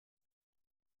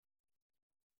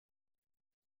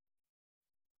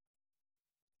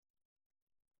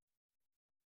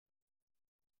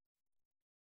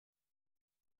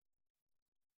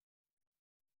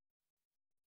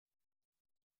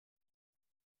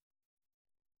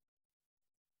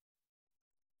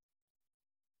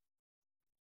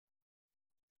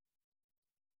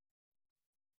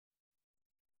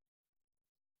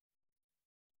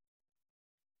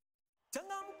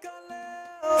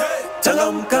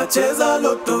Changamka cheza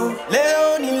loto,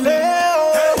 leo ni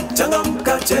leo.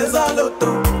 Changamka cheza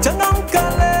loto, changamka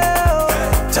leo.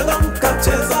 Changamka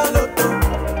cheza loto.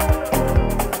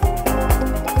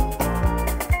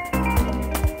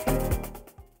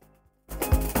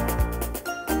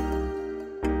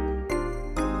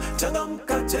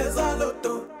 Changamka cheza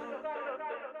loto.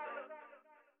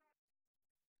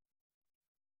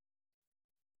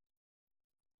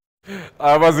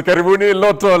 Basi karibuni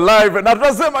Lotto Live. Na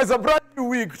tunasema it's a brand new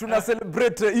week. Tuna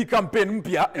celebrate hii campaign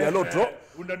mpya ya Lotto.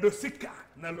 Una dosika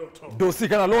na Lotto.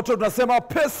 Dosika na Lotto. Tunasema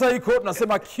pesa iko.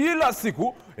 Tunasema kila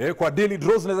siku kwa daily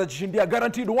draws unaweza jishindia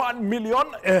guaranteed 1 million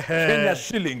Kenya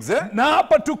shillings. Na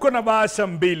hapa tuko na bahasha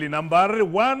mbili. Nambari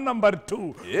 1, nambari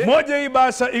 2. Moja hii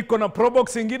bahasha iko na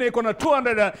Probox, ingine iko na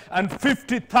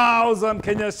 250,000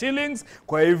 Kenya shillings.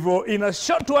 Kwa hivyo ina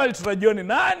short while tutajua ni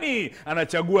nani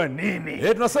anachagua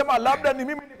nini. Tunasema labda ni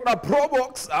mimi niko na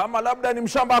Probox ama labda ni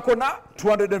mshamba ako na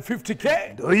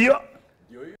 250k. Ndio hiyo.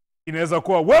 Inaweza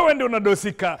kuwa wewe ndio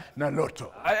unadosika na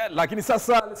Lotto. Lakini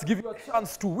sasa let's give you a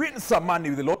chance to win some money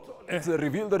with the Lotto. Let's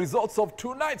reveal the results of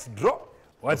tonight's draw.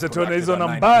 Wacha tuone hizo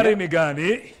nambari ni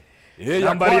gani.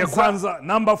 Nambari ya kwanza,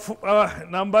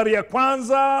 nambari ya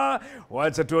kwanza,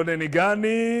 wacha tuone ni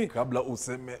gani. Kabla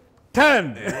useme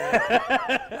 10.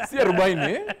 Si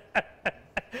 40.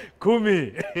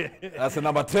 10. That's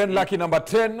number 10, lucky number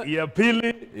 10. Ya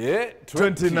pili 29,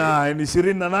 28. Ni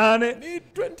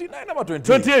 29 ama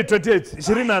 28,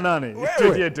 28,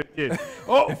 28.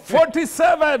 Oh,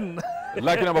 47.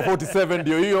 Lucky number 47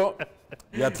 ndio hiyo.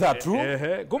 Ya tatu.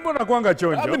 Kumbe unakuanga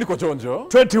chonjo. Mimi niko chonjo.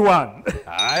 21.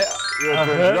 Haya, hiyo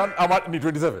 21 ama ni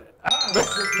 27.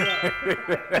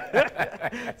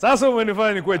 Sasa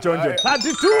umenifanya nikuwe chonjo.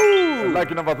 32.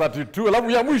 Lucky number 32. Alafu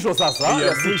ya mwisho sasa.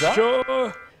 Ya mwisho.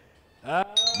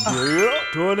 Ndio hiyo.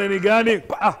 Tuone ni gani?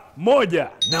 Moja.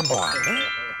 Number 1.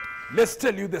 Let's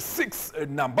tell you the 6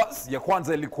 numbers. Ya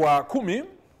kwanza ilikuwa 10.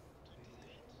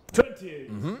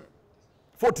 28.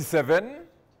 47.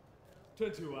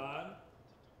 21.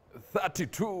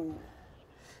 32.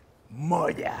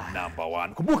 Moja. Number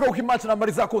 1. Kumbuka ukimatch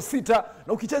nambari zako 6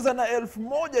 na ukicheza na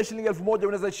 1000 shilingi 1000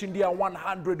 unaweza shindia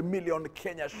 100 million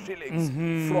Kenya shillings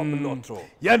from Lotto.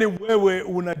 Yani wewe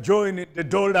una join the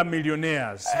dollar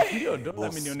millionaires. Ndio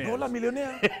dollar millionaires. Dollar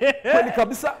millionaire. Kweli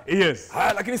kabisa? Yes.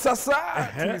 Lakini sasa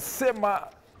tulisema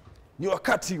ni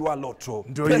wakati wa Lotto.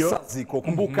 Pesa ziko.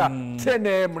 Kumbuka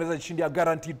 10 am unaweza shindia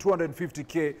guaranteed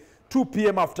 250k. 2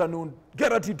 p.m. afternoon,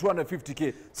 guaranteed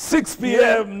 250k. 6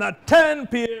 p.m. na 10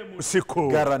 p.m. usiku,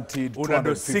 guaranteed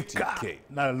 250k.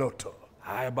 na Lotto.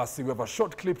 Haya basi, we have a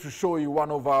short clip to show you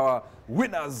one of our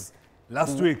winners.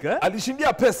 Last week,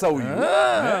 alishindia pesa huyu.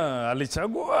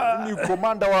 Alichagua. Ni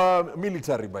commander wa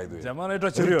military by the way. Jamaa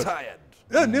anaitwa Cheriot. Retired.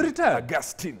 Ni retired?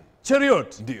 Augustine.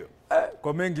 Cheriot? Ndio.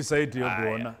 Kwa mengi saiti hiyo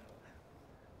kuona.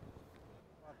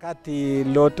 Wakati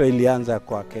Lotto ilianza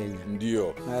kwa Kenya.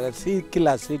 Ndio. Na si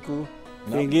kila siku,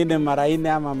 pengine mara 4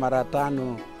 ama mara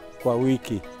 5 kwa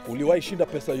wiki. Uliwahi shinda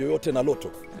pesa yoyote na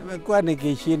Lotto? Nimekuwa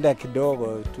nikishinda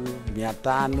kidogo tu,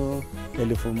 500,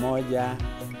 1000,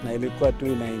 na ilikuwa tu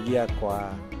inaingia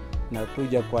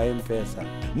nakuja kwa Mpesa.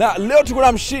 Na leo tuko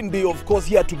na mshindi, of course,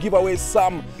 here to give away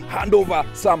some handover,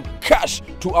 some cash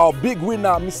to our big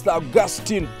winner, Mr.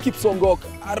 Augustine Kiprotich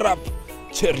Arap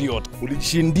Cheriot.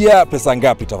 Ulishindia pesa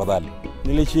ngapi tafadhali?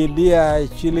 Nilishindia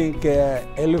shilingi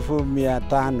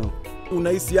 1500.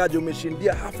 Unahisi aje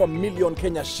umeshindia 500,000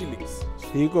 Kenya shillings?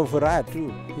 Siko furaha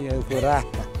tu, hiyo furaha.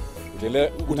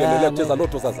 Utaendelea kucheza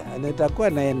Lotto sasa? Nitakuwa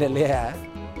naendelea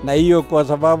na hiyo kwa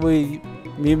sababu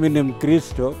mimi ni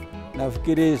Mkristo.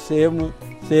 Nafikiri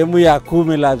sehemu ya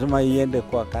 10 lazima iende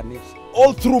kwa kanisa.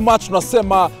 All through match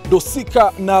tunasema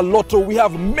Dosika na Lotto, we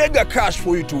have mega cash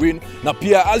for you to win. Na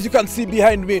pia as you can see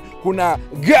behind me kuna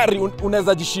gari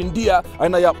unaweza jishindia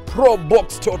aina ya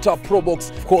Probox, Toyota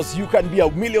Probox. Of course you can be a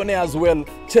millionaire as well.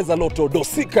 Cheza Lotto,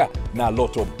 Dosika na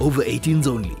Lotto. Over 18s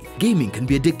only. Gaming can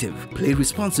be addictive. Play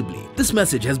responsibly. This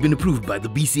message has been approved by the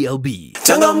BCLB.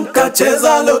 Changamka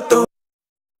cheza Lotto.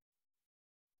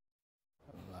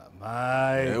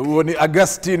 Huo ni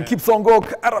Augustine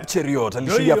Kiprotich Arap Cheriot.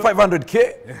 Alishindia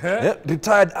 500k.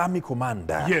 Retired army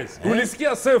commander. Yes.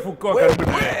 Ulisikia safe kwa karibu.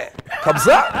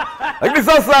 Kabisa. Lakini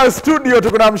sasa studio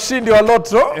tuko na mshindi wa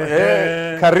Lotto.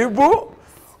 Karibu.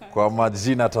 Kwa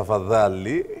majina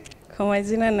tafadhali. Kwa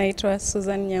majina naitwa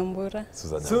Susan Nyambura.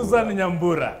 Susan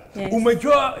Nyambura. Yes.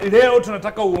 Umejua leo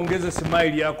tunataka uongeze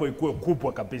smile yako ikuwe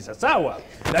kubwa kabisa. Sawa?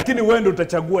 Lakini wewe ndio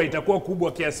utachagua itakuwa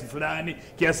kubwa kiasi fulani,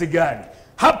 kiasi gani.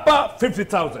 Hapa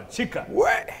 50,000. Shika.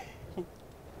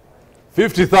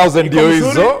 50,000 ndio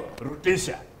hizo.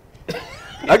 Rudisha.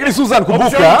 Lakini Susan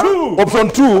kumbuka, option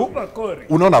 2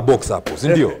 unaona box hapo, si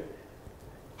ndio?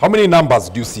 How many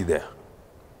numbers do you see there?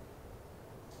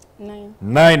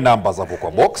 9 numbers hapo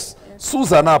kwa box.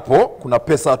 Susan hapo kuna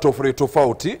pesa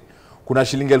tofauti. Kuna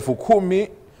shilingi 10,000,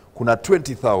 kuna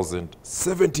 20,000,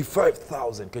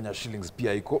 75,000 Kenya shillings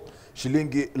pia iko.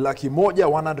 Shilingi 100,000,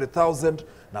 100,000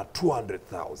 na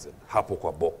 200,000 hapo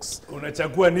kwa box.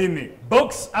 Unachagua nini?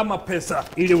 Box ama pesa?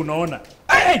 Ili unaona.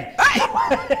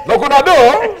 Na uko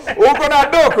na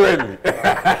do kweli.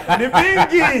 Ni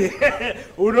mingi.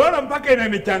 Unaona mpaka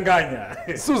inanichanganya.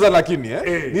 Susan lakini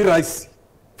ni rahisi.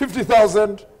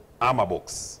 50,000 ama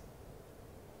box.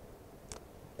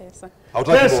 Pesa.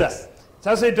 Hautaki box.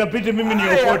 Sasa itapiti mimi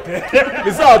niokote.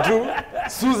 Ni sawa tu.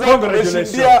 Susan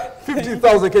ameshindia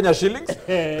 50,000 Kenya shillings.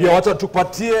 Pia wacha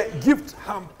tupatie gift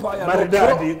hamper ya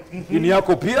maridadi. Ini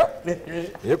yako pia.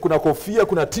 Kuna kofia,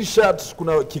 kuna t-shirt,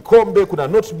 kuna kikombe, kuna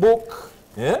notebook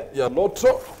ya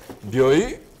Lotto. Ndio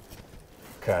hii.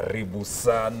 Karibu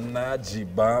sana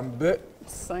Jibambe.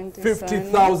 Asante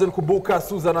 50,000 kumbuka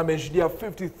Susan ameshindia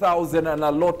 50,000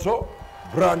 na Lotto.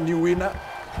 Brand new winner.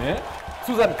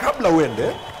 Susan kabla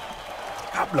uende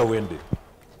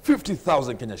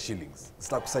 50,000 Kenya shillings.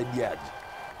 Sitakusaidiaje?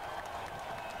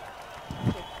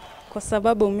 Kwa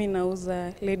sababu mimi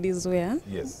nauza ladies wear.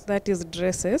 Yes. That is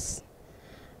dresses.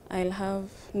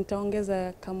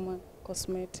 Nitaongeza kama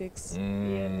cosmetics,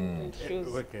 and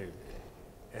shoes. Okay.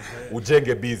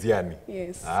 Ujenge busy yani.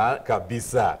 Yes.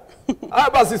 Kabisa.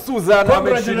 Basi Susan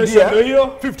ameshindia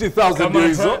 50,000 ndio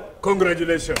hizo.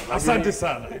 Congratulations. Asante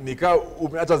sana. Nika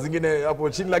umeacha zingine hapo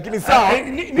chini lakini sawa.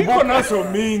 Niko nazo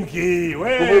mingi.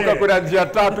 Kumbuka kuna njia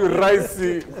 3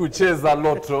 rahisi kucheza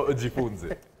Lotto,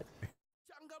 jifunze.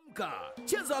 Changamka,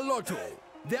 cheza Lotto.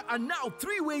 There are now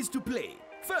 3 ways to play.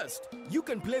 First, you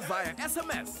can play via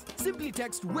SMS. Simply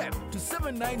text WEB to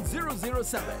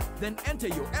 79007. Then enter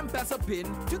your Mpesa PIN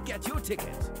to get your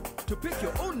ticket. To pick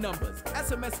your own numbers,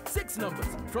 SMS 6 numbers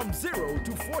from 0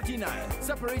 to 49,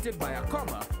 separated by a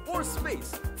comma or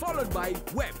space, followed by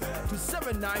WEB to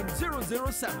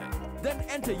 79007. Then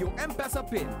enter your Mpesa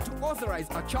PIN to authorize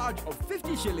a charge of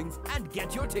 50 shillings and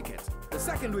get your ticket. The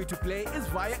second way to play is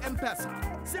via Mpesa.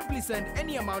 Simply send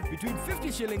any amount between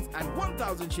 50 shillings and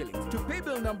 1,000 shillings to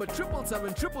Paybill number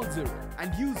 77700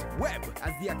 and use WEB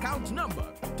as the account number.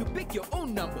 To pick your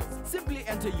own numbers, simply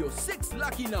enter your 6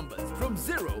 lucky numbers from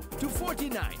 0 to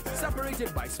 49,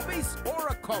 separated by space or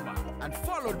a comma, and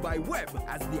followed by WEB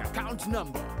as the account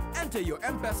number. Enter your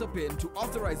Mpesa PIN to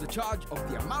authorize a charge of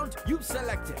the amount you've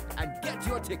selected and get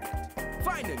your ticket.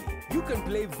 Finally, you can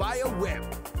play via WEB.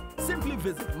 Simply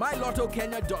visit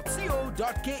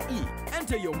mylottokenya.co.ke,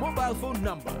 enter your mobile phone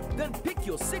number, then pick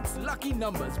your 6 lucky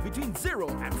numbers between 0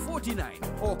 and 49,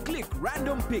 or click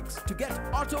random picks to get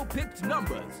auto-picked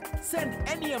numbers. Send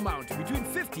any amount between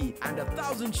 50 and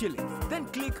 1,000 shillings, then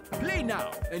click play now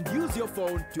and use your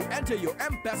phone to enter your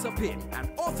Mpesa PIN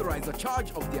and authorize a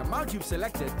charge of the amount you've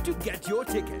selected to get your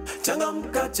ticket.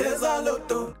 Changamka cheza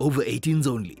Lotto. Over 18s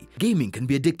only. Gaming can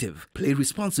be addictive. Play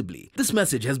responsibly. This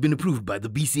message has been approved by the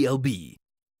BCLB.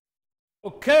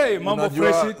 Okay, mambo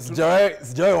fresh.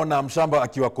 Sijawahi ona mshamba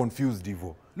akiwa confused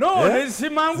hivyo. No, ni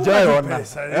simangu kwa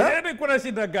pesa. Yaani kuna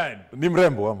shida gani? Ni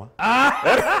mrembo ama?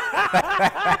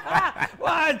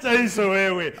 Wacha hizo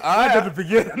wewe. Acha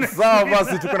tupigiane. Sawa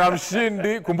basi tuko na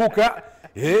mshindi. Kumbuka,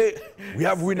 we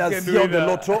have winners here on the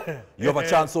Lotto. You have a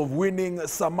chance of winning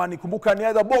some money. Kumbuka ni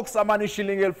either box ama ni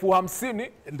shilingi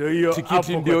 50,000. Ndio hiyo.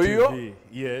 Tikiti ndio hiyo.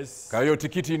 Yes. Kwa hiyo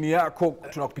tikiti ni yako,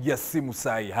 tunakupigia simu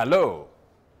sahi. Hello.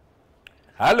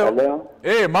 Hello.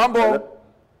 Mambo.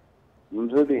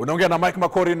 Mzuri. Unaongea na Mike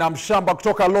Makori na mshamba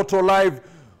kutoka Lotto Live.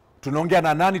 Tunaongea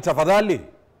na nani tafadhali?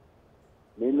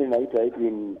 Mimi naitwa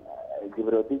Edwin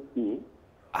Kiprotich.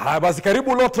 Basi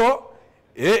karibu Lotto.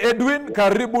 Edwin,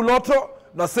 karibu Lotto.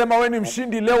 Nasema wewe ni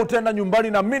mshindi leo tena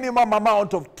nyumbani na minimum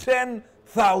amount of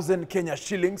 10,000 Kenya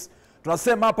shillings.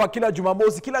 Tunasema hapa kila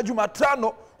Jumamosi, kila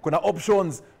Jumatano kuna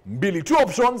options mbili. 2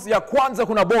 options. Ya kwanza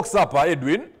kuna box hapa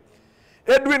Edwin.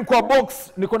 Kwa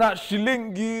box niko na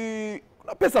shilingi,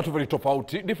 kuna pesa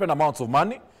tofauti, different amounts of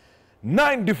money.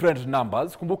 9 different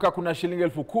numbers. Kumbuka kuna shilingi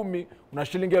 10,000, kuna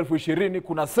shilingi 20,000,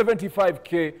 kuna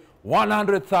 75k,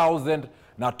 100,000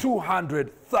 na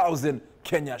 200,000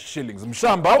 Kenya shillings.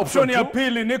 Mshamba, option ya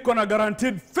pili niko na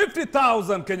guaranteed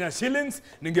 50,000 Kenya shillings.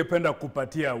 Ningependa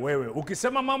kupatia wewe.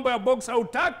 Ukisema mambo ya box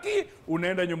hautaki,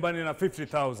 unaenda nyumbani na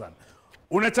 50,000.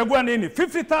 Unachagua nini?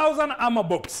 50,000 ama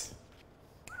box?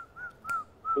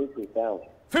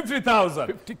 50,000.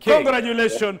 50K.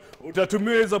 Congratulations.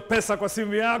 Utatumia hizo pesa kwa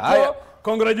simu yako.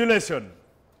 Congratulations.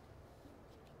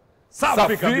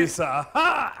 Safi kabisa.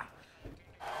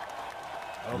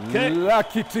 Okay.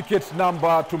 Lucky ticket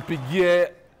number tumpigie.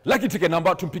 Lucky ticket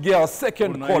number tumpigie our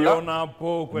second caller. Unaiona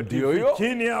hapo kwa TV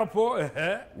chini hapo.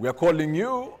 We are calling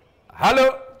you.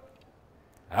 Hello.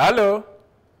 Hello.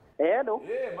 Hello.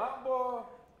 Mambo.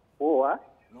 Poa.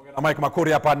 Na Mike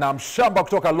Makori hapa na Mshamba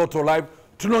kutoka Lotto Live.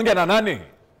 Tunaongea na nani?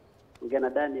 Ongea na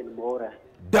Daniel Mwaura.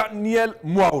 Daniel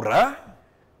Mwaura.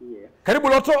 Yeah. Karibu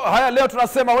Lotto. Haya, leo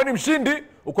tunasema wewe ni mshindi.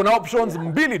 Uko na options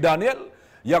mbili Daniel.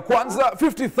 Ya kwanza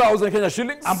 50,000 Kenya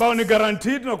shillings ambao ni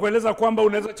guaranteed, na kueleza kwamba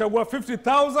unaweza chagua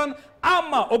 50,000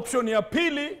 ama option ya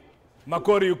pili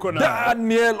Makori yuko na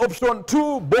Daniel option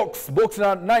 2 box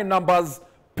na 9 numbers.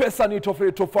 Pesa ni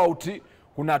tofauti.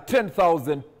 Kuna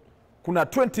 10,000, kuna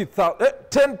 20,000,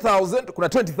 10,000, kuna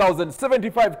 20,000,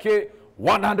 75k,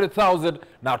 100,000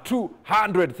 na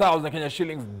 200,000 Kenya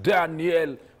shillings.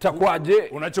 Daniel, takwaje?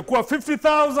 Unachukua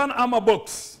 50,000 ama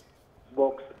box?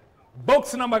 Box.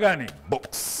 Box namba gani?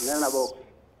 Box. Nana box.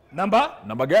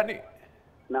 Namba gani?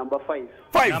 Number 5.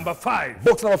 5. Number 5.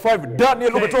 Box number 5.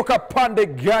 Daniel, umetoka pande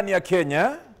gani ya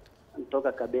Kenya?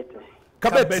 Kutoka Kabete.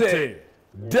 Kabete.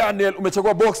 Daniel,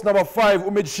 umechagua box number 5,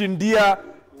 umejishindia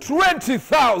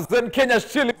 20,000 Kenya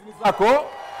shillings zako.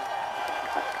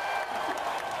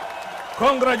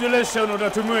 Congratulations,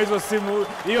 utatumiwa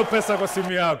hiyo pesa kwa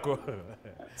simu yako.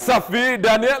 Safi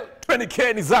Daniel,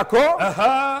 20k ni zako.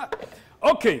 Aha.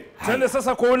 Okay, tuende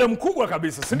sasa kwa ule mkubwa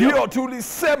kabisa, si ndio?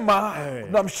 Tulisema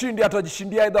na mshindi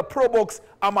atajishindia either Pro Box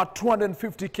ama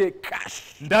 250k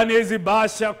cash. Ndani ya hizi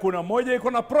bahasha kuna moja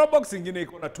iko na Pro Box, nyingine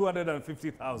iko na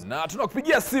 250,000. Na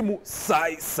tunakupigia simu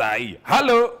sai.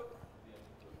 Hello.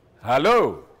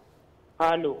 Hello.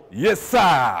 Hello. Yes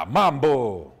sir,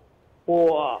 mambo.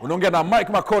 Poa. Unaongea na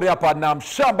Mike Makori hapa na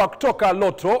Mshamba kutoka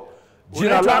Lotto.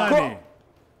 Jina lako?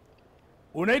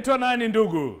 Unaitwa nani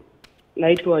ndugu?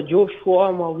 Naitwa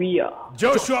Joshua Mawia.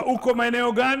 Joshua, uko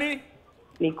maeneo gani?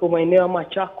 Niko maeneo ya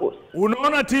Machakos.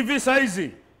 Unaona TV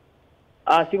saizi?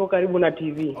 Siko karibu na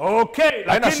TV. Okay,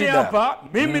 lakini hapa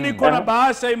mimi niko na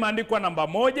bahasha imeandikwa namba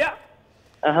 1.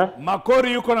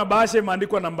 Makori yuko na bahasha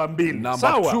imeandikwa namba 2. Namba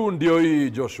 2 ndio hii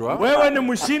Joshua. Wewe ni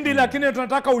mshindi, lakini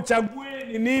tunataka uchague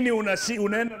ni nini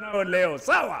unaenda nayo leo.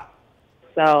 Sawa?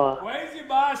 Sawa. Kwa hizi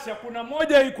bahasha kuna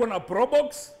moja iko na Pro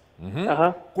Box.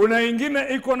 Kuna ingine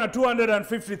iko na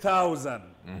 250,000.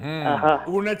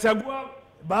 Unachagua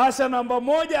bahasha namba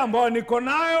 1 ambayo niko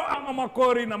nayo ama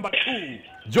Makori namba 2.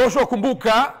 Joshua,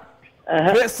 kumbuka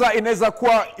pesa inaweza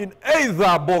kuwa in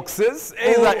either boxes,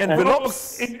 either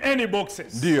envelopes, in any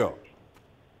boxes. Ndio.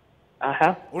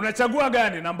 Unachagua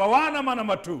gani? Namba 1 ama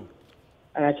namba 2?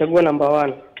 Anachagua namba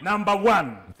 1. Namba 1.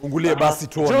 Fungulie basi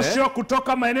tuone. Joshua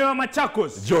kutoka maeneo ya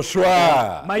Machakos.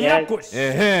 Joshua. Mayakos.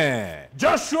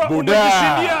 Joshua,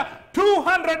 umejishindia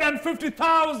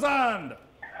 250,000.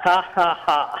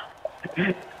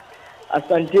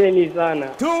 Asanteni sana.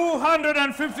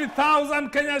 250,000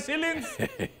 Kenya shillings.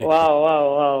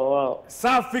 Wow.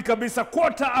 Safi kabisa,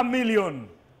 $250,000.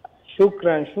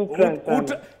 Shukran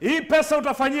sana. Hii pesa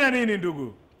utafanyia nini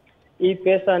ndugu? Hii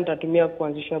pesa nitatumia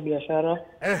kuanzisha biashara.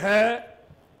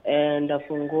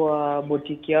 Ndafungua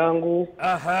boutique yangu.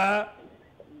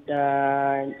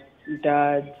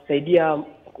 Nitasaidia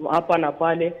hapa na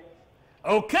pale.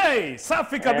 Okay,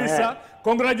 safi kabisa.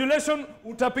 Congratulations,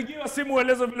 utapigiwa simu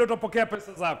uelezo vile utapokea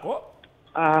pesa zako.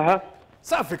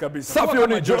 Safi kabisa. Safi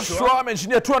ni Joshua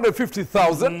ameshindia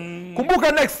 250,000.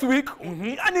 Kumbuka next week,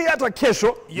 yani hata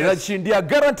kesho, unashindia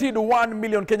guaranteed 1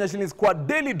 million Kenya shillings kwa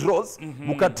daily draws.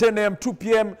 Muka 10 am, 2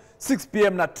 pm, 6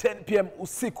 pm na 10 pm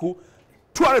usiku.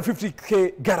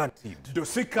 250k guaranteed.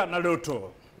 Dosika na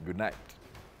Lotto. Good night.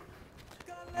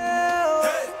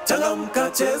 Changamka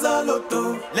cheza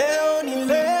Lotto. Leo ni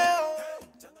leo.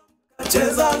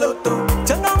 Cheza Lotto.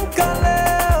 Changamka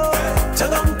leo.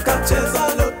 Changamka cheza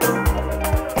Lotto.